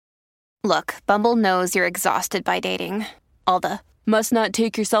Look, Bumble knows you're exhausted by dating. All the must not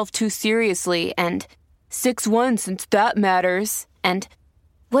take yourself too seriously and 6'1" since that matters. And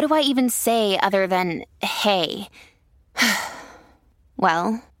what do I even say other than, hey?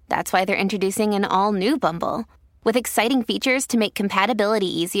 Well, that's why they're introducing an all-new Bumble with exciting features to make compatibility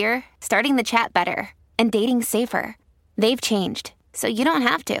easier, starting the chat better, and dating safer. They've changed, so you don't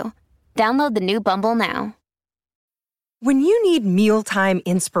have to. Download the new Bumble now. When you need mealtime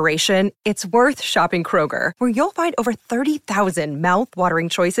inspiration, it's worth shopping Kroger, where you'll find over 30,000 mouth-watering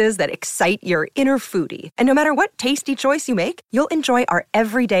choices that excite your inner foodie. And no matter what tasty choice you make, you'll enjoy our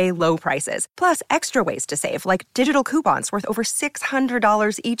everyday low prices, plus extra ways to save, like digital coupons worth over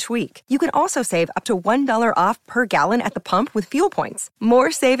 $600 each week. You can also save up to $1 off per gallon at the pump with fuel points.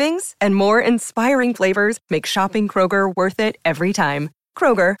 More savings and more inspiring flavors make shopping Kroger worth it every time.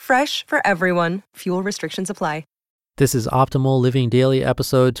 Kroger, fresh for everyone. Fuel restrictions apply. This is Optimal Living Daily,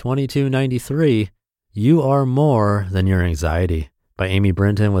 episode 2293, You Are More Than Your Anxiety, by Amy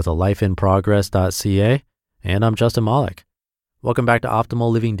Brinton with alifeinprogress.ca, and I'm Justin Malik. Welcome back to Optimal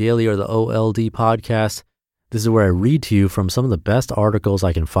Living Daily, or the OLD podcast. This is where I read to you from some of the best articles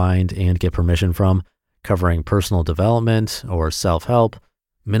I can find and get permission from, covering personal development or self-help,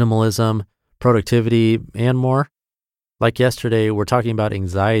 minimalism, productivity, and more. Like yesterday, we're talking about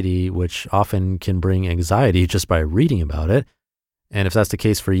anxiety, which often can bring anxiety just by reading about it. And if that's the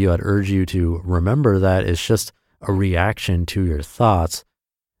case for you, I'd urge you to remember that it's just a reaction to your thoughts.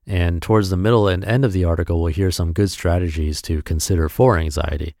 And towards the middle and end of the article, we'll hear some good strategies to consider for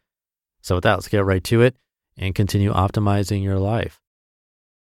anxiety. So with that, let's get right to it and continue optimizing your life.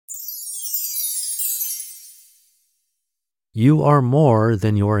 You are more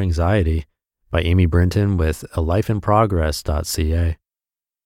than your anxiety, by Amy Brinton with alifeinprogress.ca.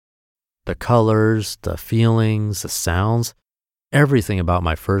 The colors, the feelings, the sounds, everything about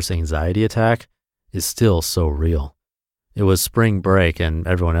my first anxiety attack is still so real. It was spring break and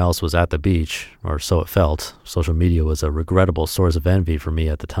everyone else was at the beach, or so it felt. Social media was a regrettable source of envy for me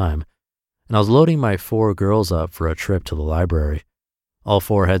at the time. And I was loading my 4 girls up for a trip to the library. All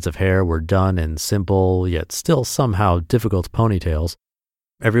 4 heads of hair were done in simple, yet still somehow difficult ponytails.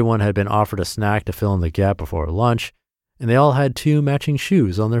 Everyone had been offered a snack to fill in the gap before lunch, and they all had 2 matching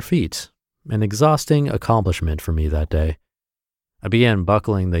shoes on their feet. An exhausting accomplishment for me that day. I began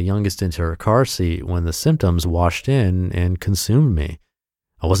buckling the youngest into her car seat when the symptoms washed in and consumed me.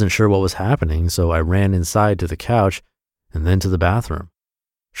 I wasn't sure what was happening, so I ran inside to the couch and then to the bathroom.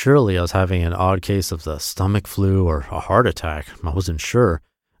 Surely I was having an odd case of the stomach flu or a heart attack. I wasn't sure.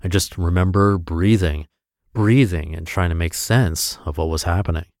 I just remember breathing and trying to make sense of what was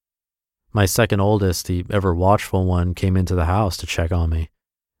happening. My second oldest, the ever watchful one, came into the house to check on me.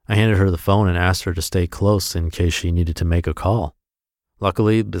 I handed her the phone and asked her to stay close in case she needed to make a call.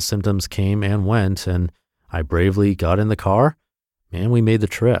 Luckily, the symptoms came and went, and I bravely got in the car, and we made the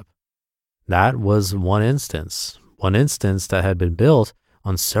trip. That was one instance that had been built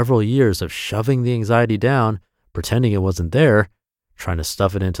on several years of shoving the anxiety down, pretending it wasn't there, trying to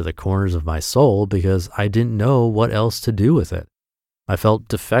stuff it into the corners of my soul because I didn't know what else to do with it. I felt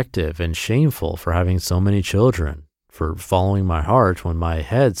defective and shameful for having so many children, for following my heart when my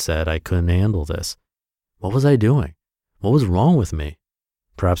head said I couldn't handle this. What was I doing? What was wrong with me?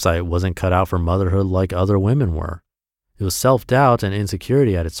 Perhaps I wasn't cut out for motherhood like other women were. It was self-doubt and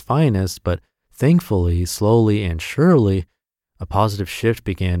insecurity at its finest, but thankfully, slowly and surely, a positive shift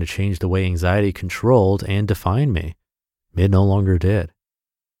began to change the way anxiety controlled and defined me. It no longer did.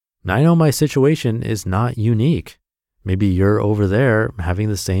 Now, I know my situation is not unique. Maybe you're over there having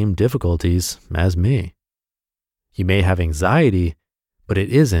the same difficulties as me. You may have anxiety, but it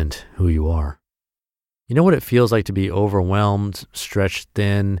isn't who you are. You know what it feels like to be overwhelmed, stretched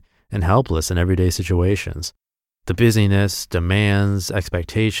thin, and helpless in everyday situations. The busyness, demands,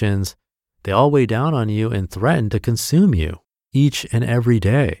 expectations, they all weigh down on you and threaten to consume you each and every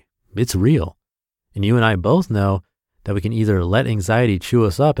day. It's real. And you and I both know that we can either let anxiety chew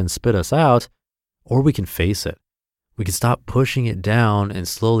us up and spit us out, or we can face it. We can stop pushing it down and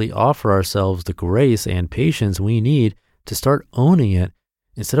slowly offer ourselves the grace and patience we need to start owning it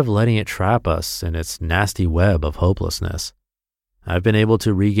instead of letting it trap us in its nasty web of hopelessness. I've been able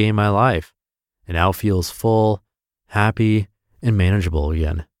to regain my life. It now feels full, happy, and manageable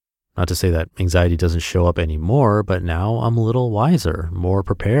again. Not to say that anxiety doesn't show up anymore, but now I'm a little wiser, more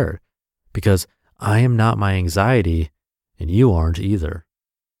prepared, because I am not my anxiety, and you aren't either.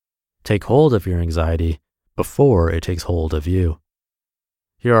 Take hold of your anxiety before it takes hold of you.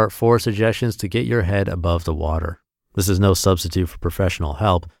 Here are 4 suggestions to get your head above the water. This is no substitute for professional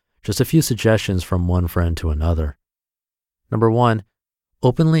help, just a few suggestions from one friend to another. Number 1,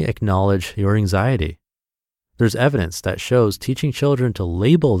 Openly acknowledge your anxiety. There's evidence that shows teaching children to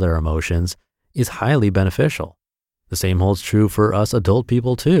label their emotions is highly beneficial. The same holds true for us adult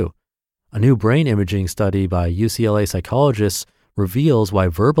people too. A new brain imaging study by UCLA psychologists reveals why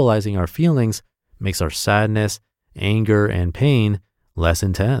verbalizing our feelings makes our sadness, anger, and pain less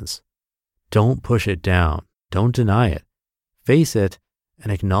intense. Don't push it down. Don't deny it. Face it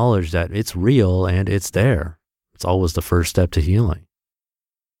and acknowledge that it's real and it's there. It's always the first step to healing.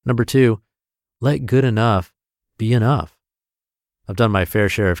 Number 2, let good enough be enough. I've done my fair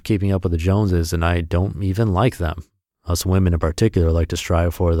share of keeping up with the Joneses, and I don't even like them. Us women in particular like to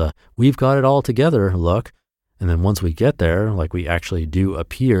strive for the "we've got it all together" look. And then once we get there, like we actually do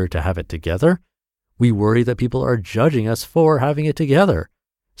appear to have it together, we worry that people are judging us for having it together.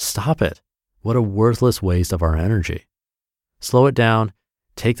 Stop it. What a worthless waste of our energy. Slow it down.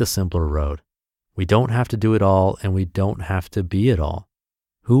 Take the simpler road. We don't have to do it all, and we don't have to be it all.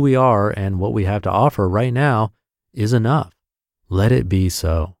 Who we are and what we have to offer right now is enough. Let it be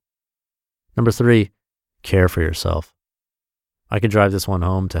so. Number 3, care for yourself. I could drive this one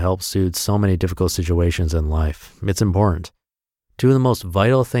home to help soothe so many difficult situations in life. It's important. 2 of the most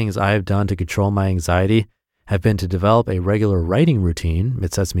vital things I have done to control my anxiety have been to develop a regular writing routine,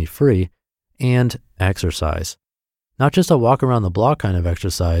 it sets me free, and exercise. Not just a walk around the block kind of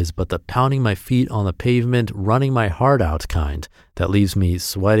exercise, but the pounding my feet on the pavement, running my heart out kind that leaves me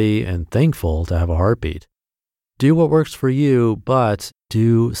sweaty and thankful to have a heartbeat. Do what works for you, but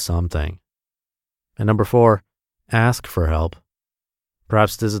do something. And number 4, ask for help.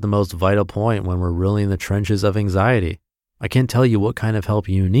 Perhaps this is the most vital point when we're really in the trenches of anxiety. I can't tell you what kind of help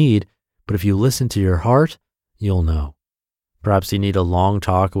you need, but if you listen to your heart, you'll know. Perhaps you need a long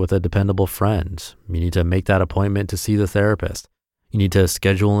talk with a dependable friend. You need to make that appointment to see the therapist. You need to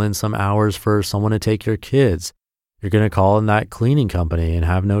schedule in some hours for someone to take your kids. You're going to call in that cleaning company and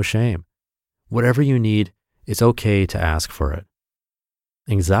have no shame. Whatever you need, it's okay to ask for it.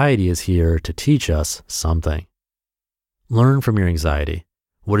 Anxiety is here to teach us something. Learn from your anxiety.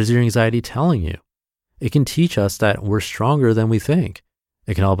 What is your anxiety telling you? It can teach us that we're stronger than we think.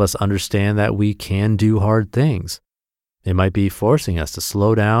 It can help us understand that we can do hard things. It might be forcing us to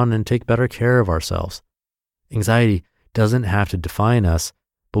slow down and take better care of ourselves. Anxiety doesn't have to define us,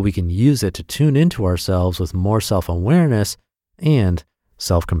 but we can use it to tune into ourselves with more self-awareness and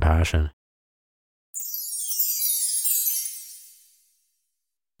self-compassion.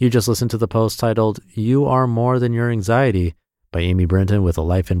 You just listened to the post titled, "You Are More Than Your Anxiety" by Amy Brinton with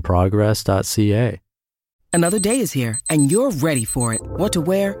lifeinprogress.ca. Another day is here, and you're ready for it. What to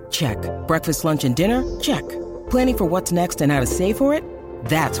wear? Check. Breakfast, lunch, and dinner? Check. Planning for what's next and how to save for it?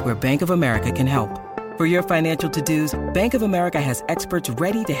 That's where Bank of America can help. For your financial to-dos, Bank of America has experts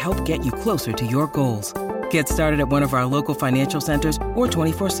ready to help get you closer to your goals. Get started at one of our local financial centers or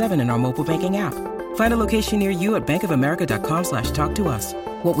 24/7 in our mobile banking app. Find a location near you at bankofamerica.com/talktous.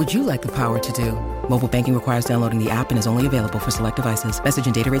 What would you like the power to do? Mobile banking requires downloading the app and is only available for select devices. Message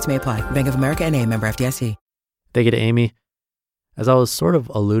and data rates may apply. Bank of America NA, member FDIC. Thank you to Amy. As I was sort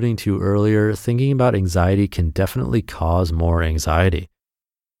of alluding to earlier, thinking about anxiety can definitely cause more anxiety.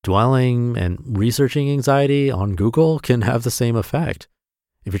 Dwelling and researching anxiety on Google can have the same effect.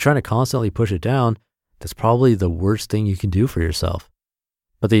 If you're trying to constantly push it down, that's probably the worst thing you can do for yourself.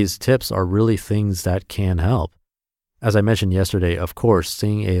 But these tips are really things that can help. As I mentioned yesterday, of course,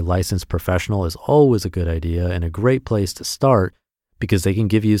 seeing a licensed professional is always a good idea and a great place to start because they can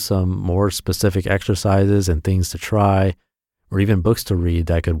give you some more specific exercises and things to try, or even books to read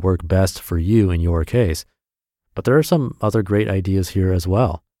that could work best for you in your case. But there are some other great ideas here as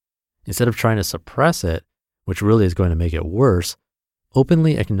well. Instead of trying to suppress it, which really is going to make it worse,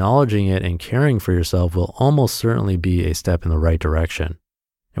 openly acknowledging it and caring for yourself will almost certainly be a step in the right direction.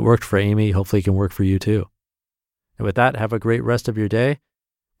 It worked for Amy. Hopefully it can work for you too. And with that, have a great rest of your day.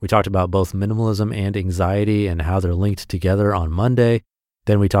 We talked about both minimalism and anxiety and how they're linked together on Monday.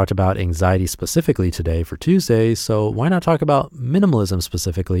 Then we talked about anxiety specifically today for Tuesday. So why not talk about minimalism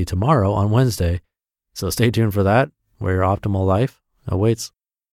specifically tomorrow on Wednesday? So stay tuned for that, where your optimal life awaits.